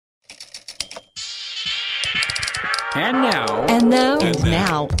And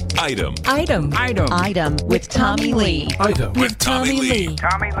now. Item with Tommy Lee. Item with Tommy Lee.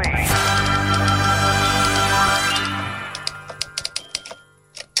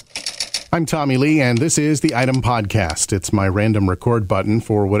 I'm Tommy Lee, and this is the Item Podcast. It's my random record button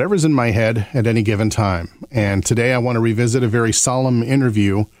for whatever's in my head at any given time. And today I want to revisit a very solemn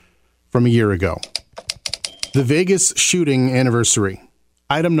interview from a year ago. The Vegas shooting anniversary.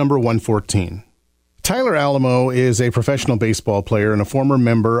 Item number 114. Tyler Alamo is a professional baseball player and a former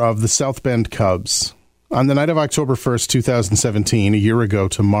member of the South Bend Cubs. On the night of October 1st, 2017, a year ago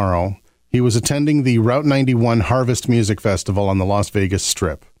tomorrow, he was attending the Route 91 Harvest Music Festival on the Las Vegas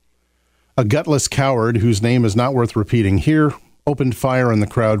Strip. A gutless coward, whose name is not worth repeating here, opened fire on the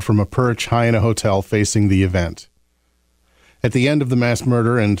crowd from a perch high in a hotel facing the event. At the end of the mass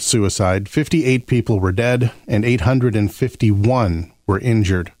murder and suicide, 58 people were dead and 851 were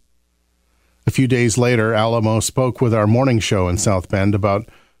injured. A few days later, Alamo spoke with our morning show in South Bend about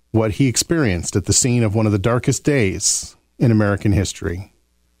what he experienced at the scene of one of the darkest days in American history.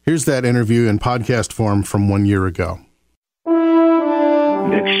 Here's that interview in podcast form from 1 year ago.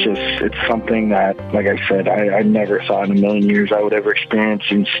 It's something that, like I said, I never thought in a million years I would ever experience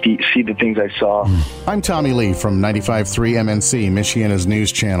and see the things I saw. I'm Tommy Lee from 95.3 MNC, Michiana's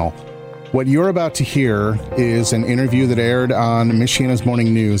news channel. What you're about to hear is an interview that aired on Michiana's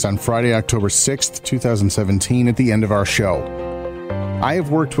Morning News on Friday, October 6th, 2017, at the end of our show. I have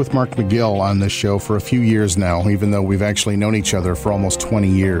worked with Mark McGill on this show for a few years now, even though we've actually known each other for almost 20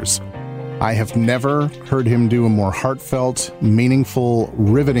 years. I have never heard him do a more heartfelt, meaningful,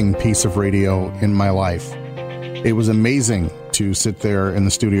 riveting piece of radio in my life. It was amazing to sit there in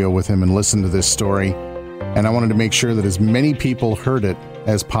the studio with him and listen to this story, and I wanted to make sure that as many people heard it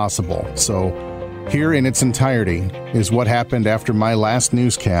as possible. So here in its entirety is what happened after my last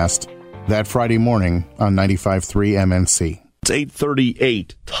newscast that Friday morning on 95.3 MNC. It's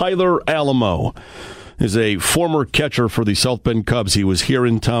 8:38. Tyler Alamo is a former catcher for the South Bend Cubs. He was here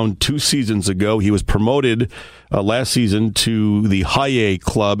in town 2 seasons ago. He was promoted last season to the High A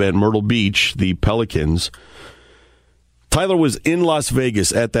club at Myrtle Beach, the Pelicans. Tyler was in Las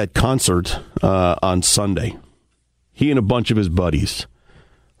Vegas at that concert on Sunday. He and a bunch of his buddies.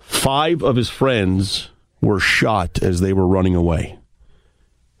 5 of his friends were shot as they were running away.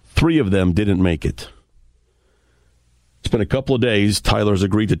 3 of them didn't make it. It's been a couple of days. Tyler's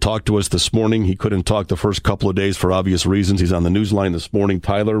agreed to talk to us this morning. He couldn't talk the first couple of days for obvious reasons. He's on the news line this morning.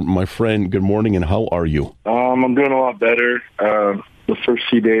 Tyler, my friend, good morning, and how are you? I'm doing a lot better. The first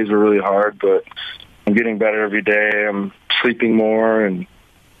few days were really hard, but I'm getting better every day. I'm sleeping more and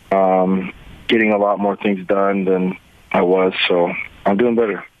getting a lot more things done than I was, so I'm doing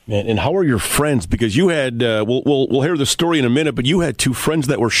better. And how are your friends? Because you had, we'll hear the story in a minute, but you had 2 friends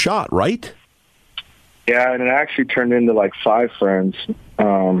that were shot, right? Yeah, and it actually turned into like 5 friends.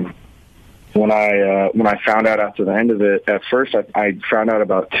 When I found out after the end of it, at first I found out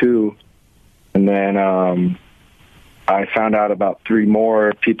about 2, and then I found out about 3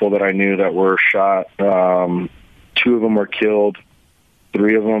 more people that I knew that were shot. 2 of them were killed.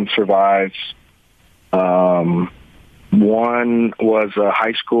 3 of them survived. One was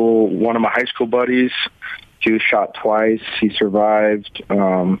one of my high school buddies. He was shot twice. He survived.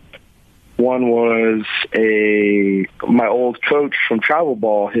 One was my old coach from travel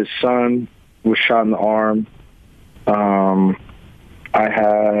ball. His son was shot in the arm. I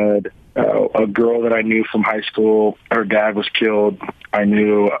had a girl that I knew from high school. Her dad was killed.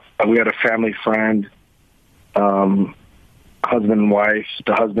 We had a family friend, husband and wife.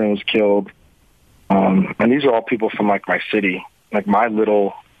 The husband was killed. And these are all people from like my city, like my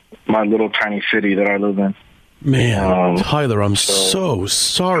little tiny city that I live in. Man, Tyler, I'm so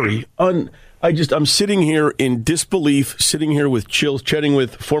sorry. I'm sitting here in disbelief, sitting here with chills, chatting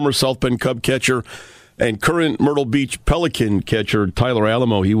with former South Bend Cub catcher and current Myrtle Beach Pelican catcher Tyler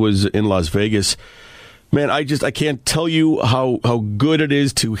Alamo. He was in Las Vegas. Man, I can't tell you how good it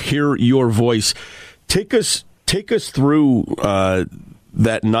is to hear your voice. Take us through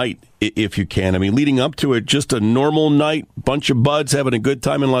that night, if you can. I mean, leading up to it, just a normal night, bunch of buds having a good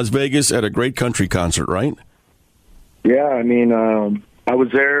time in Las Vegas at a great country concert, right? Yeah, I mean, I was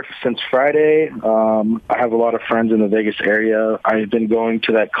there since Friday. I have a lot of friends in the Vegas area. I've been going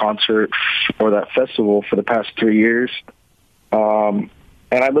to that concert or that festival for the past 3 years. And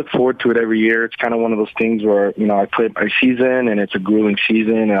I look forward to it every year. It's kind of one of those things where, I play my season and it's a grueling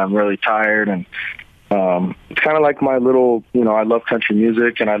season and I'm really tired. And it's kind of like my little, I love country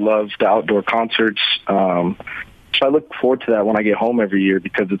music and I love the outdoor concerts. So I look forward to that when I get home every year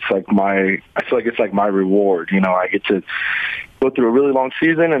because it's like I feel like it's like my reward. I get to go through a really long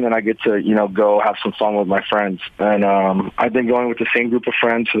season, and then I get to, go have some fun with my friends. And I've been going with the same group of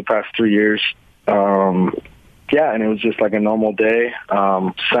friends for the past 3 years. And it was just like a normal day.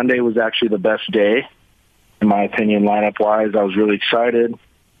 Sunday was actually the best day, in my opinion, lineup-wise. I was really excited.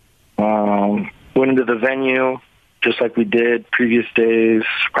 Went into the venue just like we did previous days,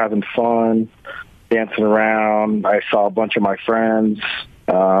 having fun, dancing around. I saw a bunch of my friends,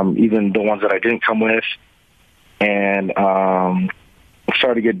 even the ones that I didn't come with. And it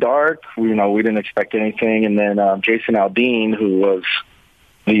started to get dark. We didn't expect anything. And then Jason Aldean, who was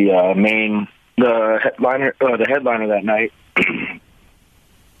the headliner that night.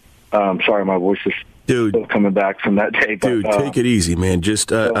 Sorry, my voice is still coming back from that day. Dude, take it easy, man. Just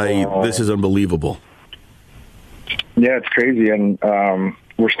this is unbelievable. Yeah, it's crazy. And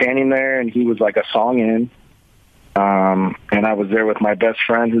we're standing there, and he was like a song in. And I was there with my best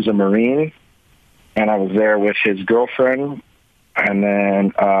friend, who's a Marine, and I was there with his girlfriend. And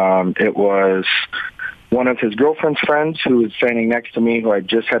then it was one of his girlfriend's friends who was standing next to me, who I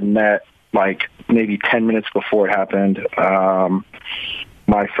just had met like maybe 10 minutes before it happened.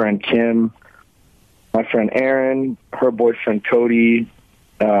 My friend Kim, my friend Aaron, her boyfriend Cody,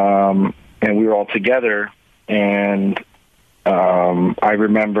 and we were all together. And I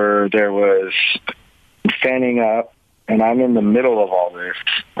remember there was standing up, and I'm in the middle of all this.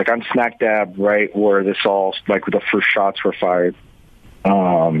 Like, I'm smack dab right where this all, like, the first shots were fired.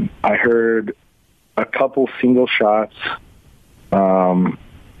 I heard a couple single shots,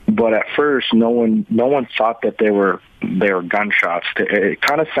 but at first, no one thought that they were gunshots. It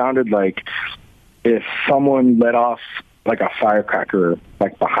kind of sounded like if someone let off like a firecracker,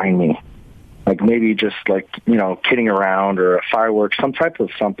 like behind me, like maybe just like kidding around, or a firework, some type of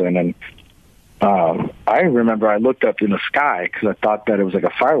something. And I remember I looked up in the sky because I thought that it was like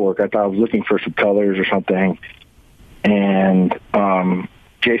a firework. I thought I was looking for some colors or something. And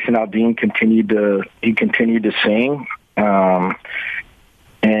Jason Aldean continued to sing.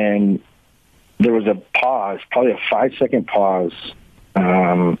 And there was a pause, probably a 5-second pause.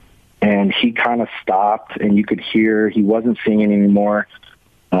 And he kind of stopped, and you could hear he wasn't singing anymore.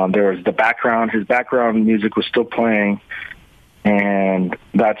 There was his background music was still playing. And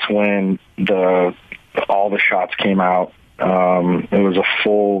that's when all the shots came out. It was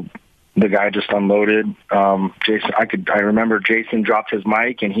the guy just unloaded. Jason, I remember Jason dropped his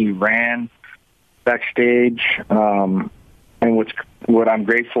mic and he ran backstage. And what I'm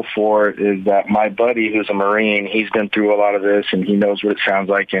grateful for is that my buddy, who's a Marine, he's been through a lot of this, and he knows what it sounds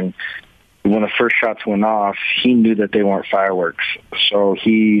like. And when the first shots went off, he knew that they weren't fireworks. So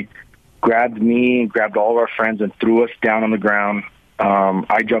he grabbed me and grabbed all of our friends and threw us down on the ground.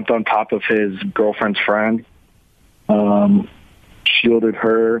 I jumped on top of his girlfriend's friend, shielded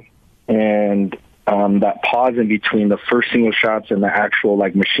her, and that pause in between the first single shots and the actual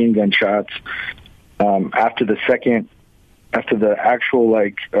like machine gun shots, after the actual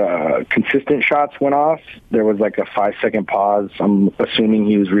like consistent shots went off, there was like a 5-second pause. I'm assuming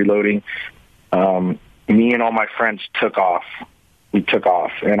he was reloading. Me and all my friends took off. We took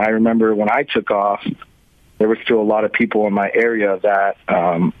off. And I remember when I took off, there were still a lot of people in my area that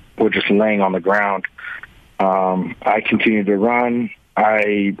were just laying on the ground. I continued to run.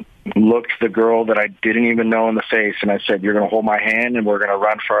 I looked the girl that I didn't even know in the face, and I said, "You're going to hold my hand, and we're going to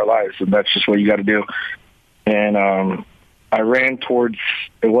run for our lives. And that's just what you got to do." And I ran towards,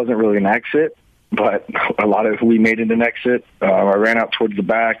 it wasn't really an exit, but we made it an exit. I ran out towards the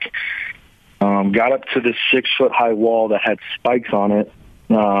back, got up to this 6-foot-high wall that had spikes on it.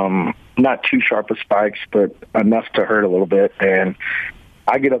 Not too sharp of spikes, but enough to hurt a little bit. And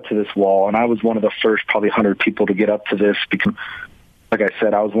I get up to this wall, and I was one of the first probably 100 people to get up to this because, like I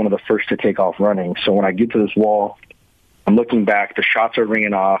said, I was one of the first to take off running. So when I get to this wall, I'm looking back, the shots are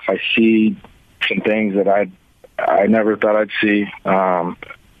ringing off. I see some things that I never thought I'd see.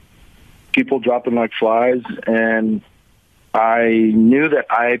 People dropping like flies, and I knew that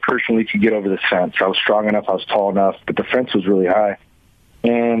I personally could get over the fence. I was strong enough, I was tall enough, but the fence was really high.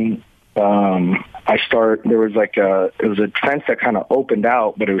 And there was it was a fence that kind of opened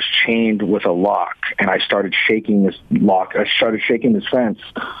out, but it was chained with a lock. And I started shaking this lock. I started shaking this fence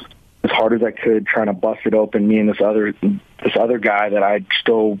as hard as I could, trying to bust it open. Me and this other guy that I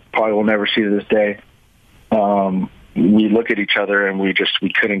still probably will never see to this day. We look at each other and we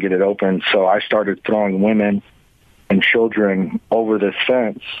couldn't get it open. So I started throwing women and children over this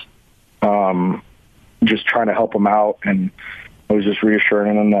fence, just trying to help them out. And I was just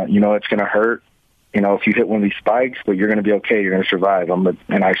reassuring them that, it's going to hurt, if you hit one of these spikes, but you're going to be okay. You're going to survive.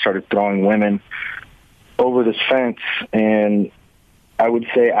 And I started throwing women over this fence. And I would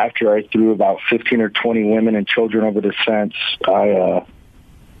say after I threw about 15 or 20 women and children over the fence, I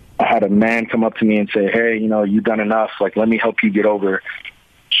had a man come up to me and say, "Hey, you've done enough. Like, let me help you get over."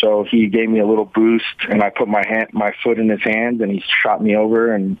 So he gave me a little boost, and I put my foot in his hand, and he shot me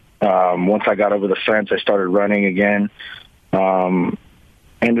over. And once I got over the fence, I started running again.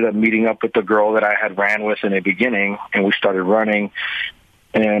 Ended up meeting up with the girl that I had ran with in the beginning, and we started running.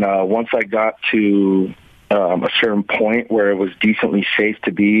 And once I got to a certain point where it was decently safe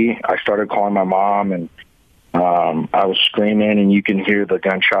to be, I started calling my mom, and I was screaming, and you can hear the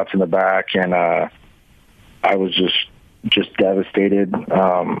gunshots in the back, and I was just devastated.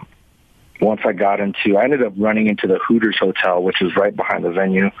 Once I ended up running into the Hooters Hotel, which is right behind the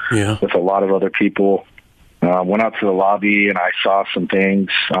venue, with a lot of other people. Went out to the lobby, and I saw some things.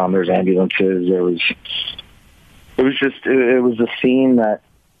 There's ambulances. It was a scene that,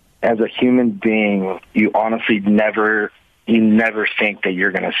 as a human being, you honestly never think that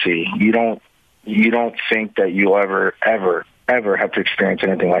you're going to see. You don't think that you'll ever have to experience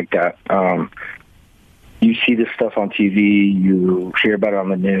anything like that. You see this stuff on TV, you hear about it on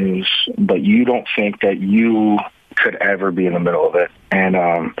the news, but you don't think that you could ever be in the middle of it. And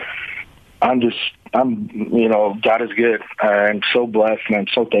God is good. I'm so blessed, and I'm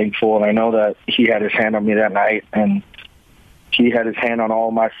so thankful, and I know that he had his hand on me that night, and he had his hand on all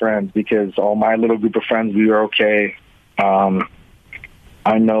my friends, because all my little group of friends, we were okay.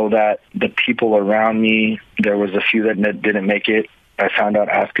 I know that the people around me, there was a few that didn't make it. I found out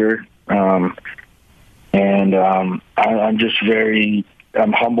after. I'm just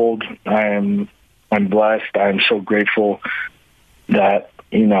I'm humbled. I'm blessed. I'm so grateful that,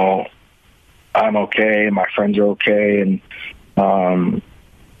 I'm okay. My friends are okay. And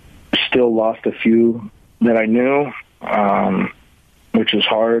still lost a few that I knew, which is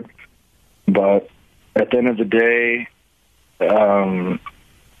hard. But at the end of the day,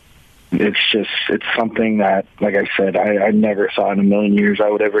 it's something that, like I said, I never thought in a million years I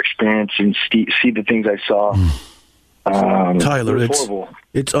would ever experience and see the things I saw. Tyler,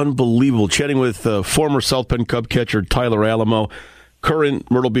 it's unbelievable. Chatting with former South Bend Cub catcher Tyler Alamo, current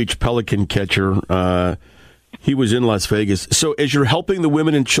Myrtle Beach Pelican catcher. He was in Las Vegas. So as you're helping the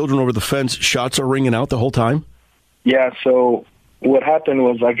women and children over the fence, shots are ringing out the whole time? Yeah, so what happened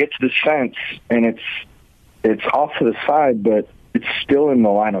was I get to this fence, and it's off to the side, but it's still in the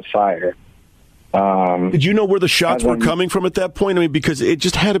line of fire. Did you know where the shots were coming from at that point? I mean, because it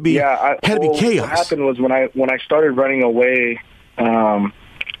just had to be chaos. What happened was when I started running away, I'm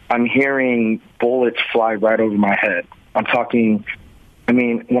hearing bullets fly right over my head. I'm talking,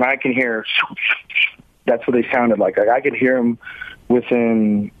 when I can hear, that's what they sounded like. I could hear them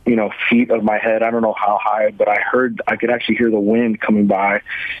within, feet of my head. I don't know how high, but I could actually hear the wind coming by,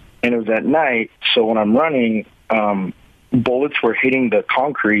 and it was at night. So when I'm running, bullets were hitting the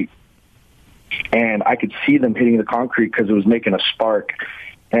concrete, and I could see them hitting the concrete because it was making a spark.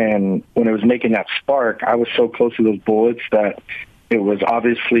 And when it was making that spark, I was so close to those bullets that it was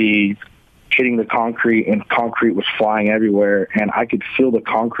obviously hitting the concrete, and concrete was flying everywhere, and I could feel the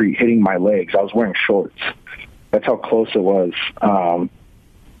concrete hitting my legs. I was wearing shorts. That's how close it was.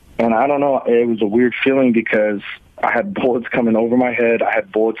 And I don't know, it was a weird feeling because I had bullets coming over my head. I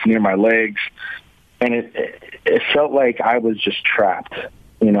had bullets near my legs, and it felt like I was just trapped.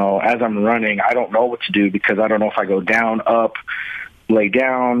 As I'm running, I don't know what to do because I don't know if I go down, up, lay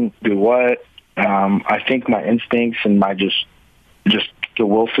down, do what. I think my instincts and my just the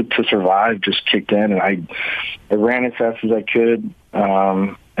will to survive just kicked in, and I ran as fast as I could.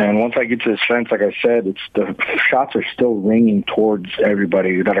 And once I get to this fence, like I said, the shots are still ringing towards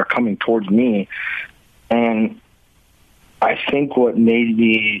everybody that are coming towards me. And I think what made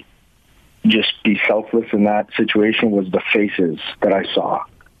me just be selfless in that situation was the faces that I saw.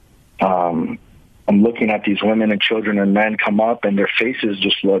 I'm looking at these women and children and men come up, and their faces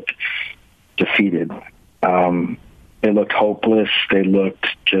just looked defeated. They looked hopeless. They looked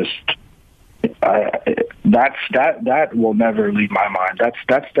just. That will never leave my mind. That's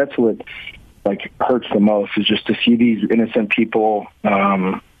what hurts the most, is just to see these innocent people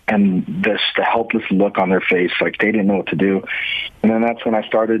and the helpless look on their face, like they didn't know what to do. And then that's when I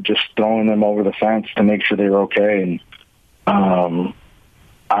started just throwing them over the fence to make sure they were okay. And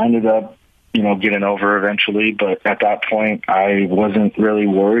I ended up, getting over eventually. But at that point, I wasn't really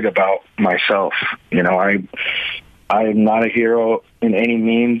worried about myself. I'm not a hero in any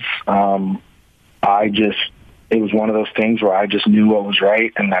means. It was one of those things where I just knew what was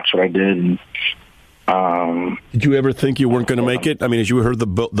right, and that's what I did. And, did you ever think you weren't going to make it? As you heard the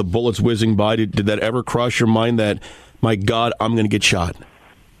bullets whizzing by, did that ever cross your mind that, my God, I'm going to get shot?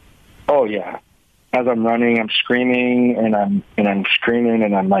 Oh, yeah. as I'm running, I'm screaming and I'm screaming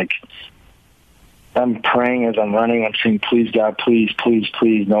and I'm like, I'm praying as I'm running. I'm saying, please, God, please, please,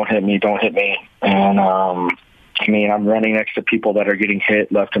 please don't hit me. Don't hit me. And, I mean, I'm running next to people that are getting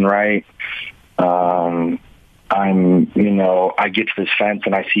hit left and right. I get to this fence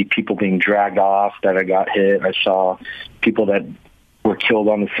and I see people being dragged off that I got hit. I saw people that were killed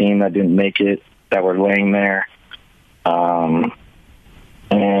on the scene that didn't make it, that were laying there. And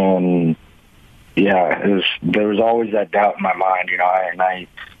yeah, there was always that doubt in my mind,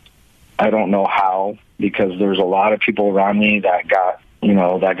 I don't know how, because there's a lot of people around me that got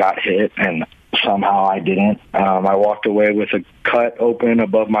hit, and somehow I didn't. I walked away with a cut open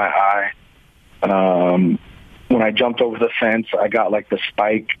above my eye. When I jumped over the fence, I got like the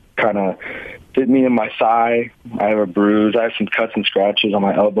spike kind of hit me in my thigh. I have a bruise. I have some cuts and scratches on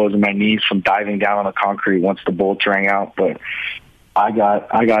my elbows and my knees from diving down on the concrete once the bullets rang out. But I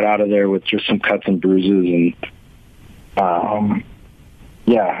got out of there with just some cuts and bruises. And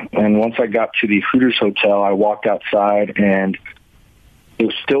and once I got to the Hooters Hotel, I walked outside, and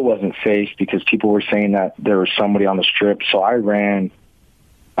it still wasn't safe because people were saying that there was somebody on the strip. So I ran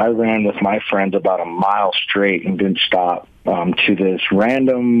with my friends about a mile straight and didn't stop to this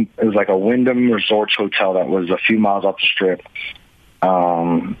random, it was like a Wyndham Resorts hotel that was a few miles off the strip.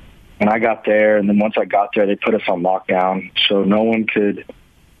 And I got there, and then once I got there, they put us on lockdown. So no one could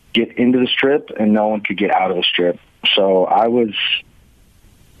get into the strip and no one could get out of the strip. So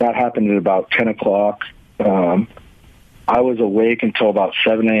that happened at about 10 o'clock. I was awake until about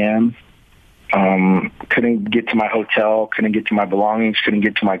 7 a.m. Couldn't get to my hotel, couldn't get to my belongings, couldn't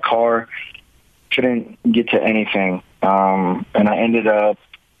get to my car, couldn't get to anything. And I ended up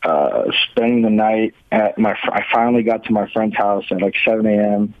spending the night I finally got to my friend's house at like 7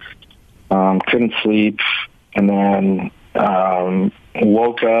 a.m. Couldn't sleep, and then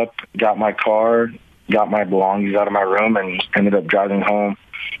woke up, got my car, got my belongings out of my room, and ended up driving home.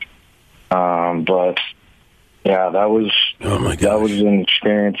 But yeah, that was an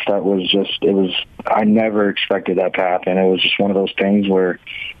experience that was I never expected that to happen. It was just one of those things where,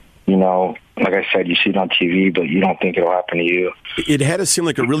 like I said, you see it on TV, but you don't think it'll happen to you. It had to seem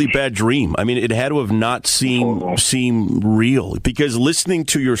like a really bad dream. I mean, it had to have not seem real, because listening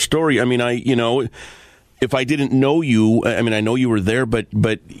to your story, I mean, if I didn't know you, I mean, I know you were there, but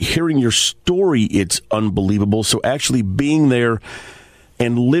hearing your story, it's unbelievable. So actually being there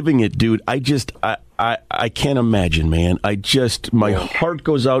and living it, dude, I can't imagine, man. My heart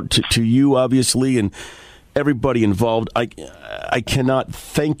goes out to you, obviously, and everybody involved. I cannot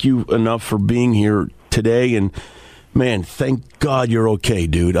thank you enough for being here today, and man, thank God you're okay,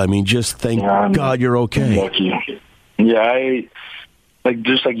 dude. I mean, just thank God you're okay. Thank you. Yeah,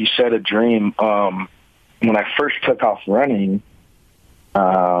 just like you said, a dream. When I first took off running,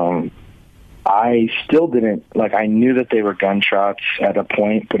 I still didn't, I knew that they were gunshots at a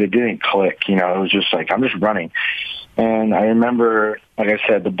point, but it didn't click. It was just like, I'm just running. And I remember, like I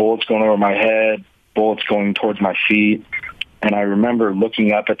said, the bullets going over my head, bullets going towards my feet. And I remember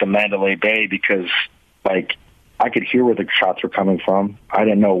looking up at the Mandalay Bay because, I could hear where the shots were coming from. I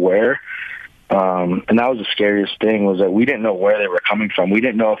didn't know where. And that was the scariest thing, was that we didn't know where they were coming from. We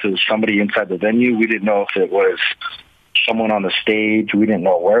didn't know if it was somebody inside the venue. We didn't know if it was someone on the stage. We didn't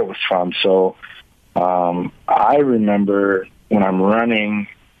know where it was from. So I remember when I'm running,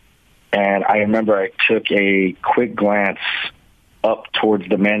 and I remember I took a quick glance up towards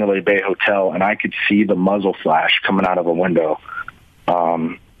the Mandalay Bay Hotel, and I could see the muzzle flash coming out of a window.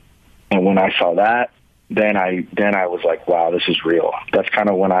 And when I saw that, then I was like, wow, this is real. That's kind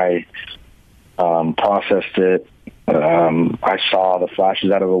of when I processed it. I saw the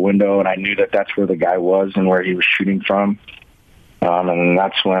flashes out of a window, and I knew that that's where the guy was and where he was shooting from. And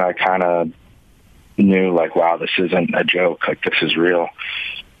that's when I kind of knew, wow, this isn't a joke. This is real.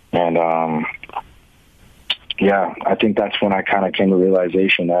 And, I think that's when I kind of came to the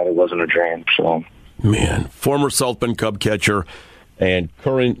realization that it wasn't a dream. So, man, former South Bend Cub catcher and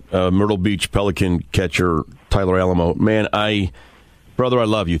current Myrtle Beach Pelican catcher Tyler Alamo. Man, brother, I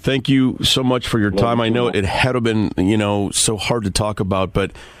love you. Thank you so much for your time. I know it had to have been, so hard to talk about,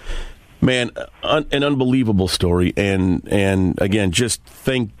 but man, an unbelievable story. And again, just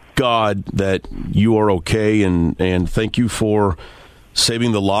thank God that you are okay, and thank you for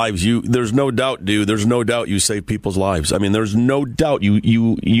saving the lives. There's no doubt, dude. There's no doubt you saved people's lives. I mean, there's no doubt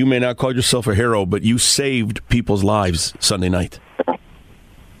you may not call yourself a hero, but you saved people's lives Sunday night.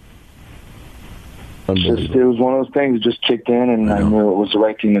 It was one of those things that just kicked in, and I knew it was the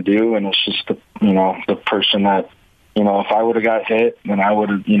right thing to do. And it's just the person that, if I would have got hit, then I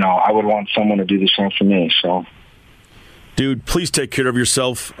would want someone to do the same for me. So, Dude, please take care of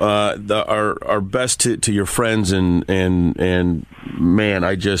yourself. Our best to your friends and man,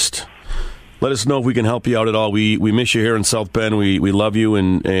 let us know if we can help you out at all. We miss you here in South Bend. We love you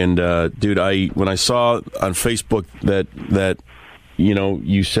and dude, when I saw on Facebook that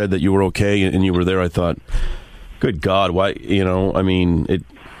you said that you were okay and you were there, I thought, good God, why? Dude,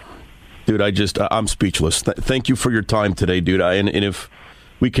 I'm speechless. Thank you for your time today, dude. And if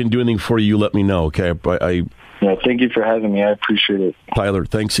we can do anything for you, you let me know, okay? Yeah, thank you for having me. I appreciate it. Tyler,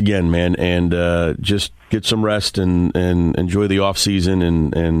 thanks again, man. And just get some rest and enjoy the off season.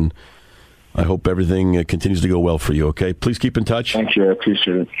 And I hope everything continues to go well for you, okay? Please keep in touch. Thank you. I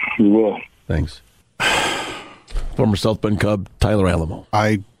appreciate it. We will. Thanks. Former South Bend Cub, Tyler Alamo.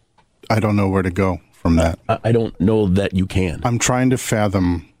 I don't know where to go from that. I don't know that you can. I'm trying to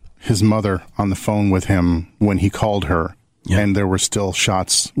fathom his mother on the phone with him when he called her. Yeah. And there were still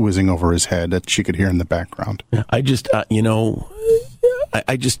shots whizzing over his head that she could hear in the background. I just,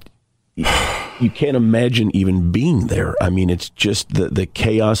 you can't imagine even being there. I mean, it's just the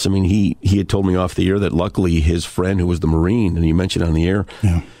chaos. I mean, he had told me off the air that luckily his friend who was the Marine, and he mentioned on the air,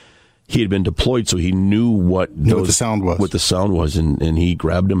 he had been deployed, so he knew what the sound was. And he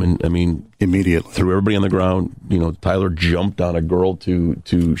grabbed him and, immediately threw everybody on the ground. Tyler jumped on a girl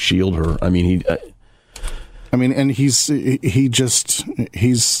to shield her. And his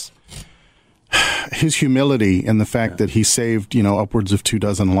humility and the fact that he saved, upwards of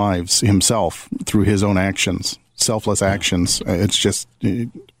 24 lives himself through his own actions, selfless actions. It's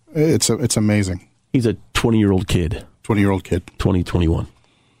amazing. He's a 20-year-old kid. 2021.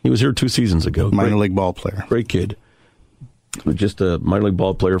 He was here 2 seasons ago. Minor league ball player. Great kid. Just a minor league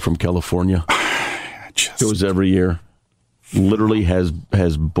ball player from California. Goes every year. Literally has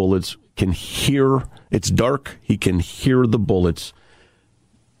bullets. Can hear. It's dark. He can hear the bullets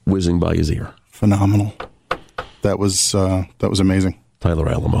whizzing by his ear. Phenomenal. That was amazing. Tyler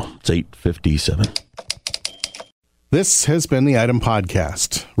Alamo. It's 8:57. This has been the Item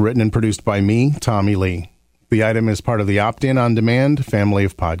Podcast, written and produced by me, Tommy Lee. The Item is part of the Opt-in On Demand family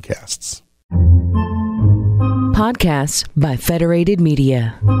of podcasts. Podcasts by Federated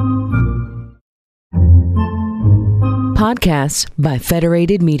Media. Podcasts by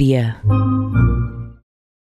Federated Media.